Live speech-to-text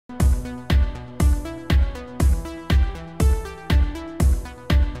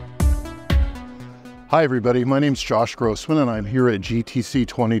Hi everybody, my name's Josh Grossman and I'm here at GTC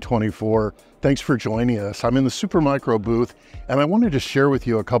 2024. Thanks for joining us. I'm in the Supermicro booth and I wanted to share with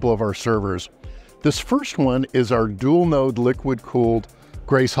you a couple of our servers. This first one is our dual node liquid cooled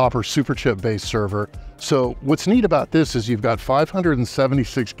Grace Hopper Superchip based server. So what's neat about this is you've got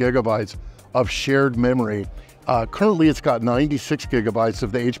 576 gigabytes of shared memory. Currently it's got 96 gigabytes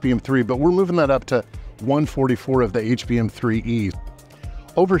of the HBM3, but we're moving that up to 144 of the HBM3E.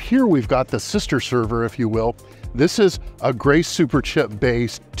 Over here, we've got the sister server, if you will. This is a Grace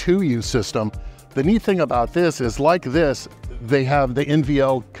Superchip-based 2U system. The neat thing about this is, like this, they have the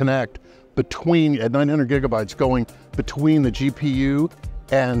NVL connect between, at 900 gigabytes, going between the GPU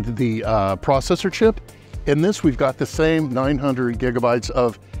and the processor chip. In this, we've got the same 900 gigabytes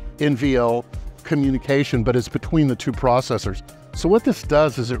of NVL communication, but it's between the two processors. So what this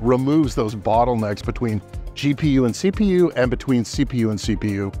does is it removes those bottlenecks between GPU and CPU and between CPU and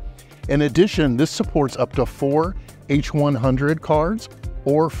CPU. In addition, this supports up to 4 H100 cards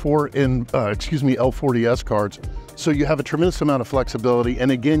or 4 L40S cards. So you have a tremendous amount of flexibility.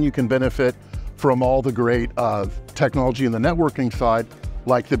 And again, you can benefit from all the great technology in the networking side,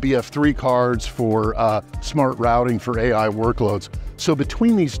 like the BF3 cards for smart routing for AI workloads. So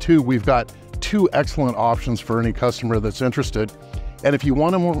between these two, we've got two excellent options for any customer that's interested. And if you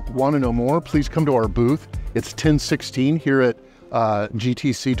want to know more, please come to our booth. It's 1016 here at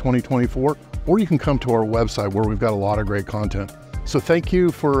GTC 2024, or you can come to our website where we've got a lot of great content. So thank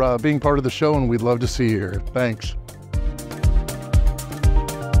you for being part of the show, and we'd love to see you here. Thanks.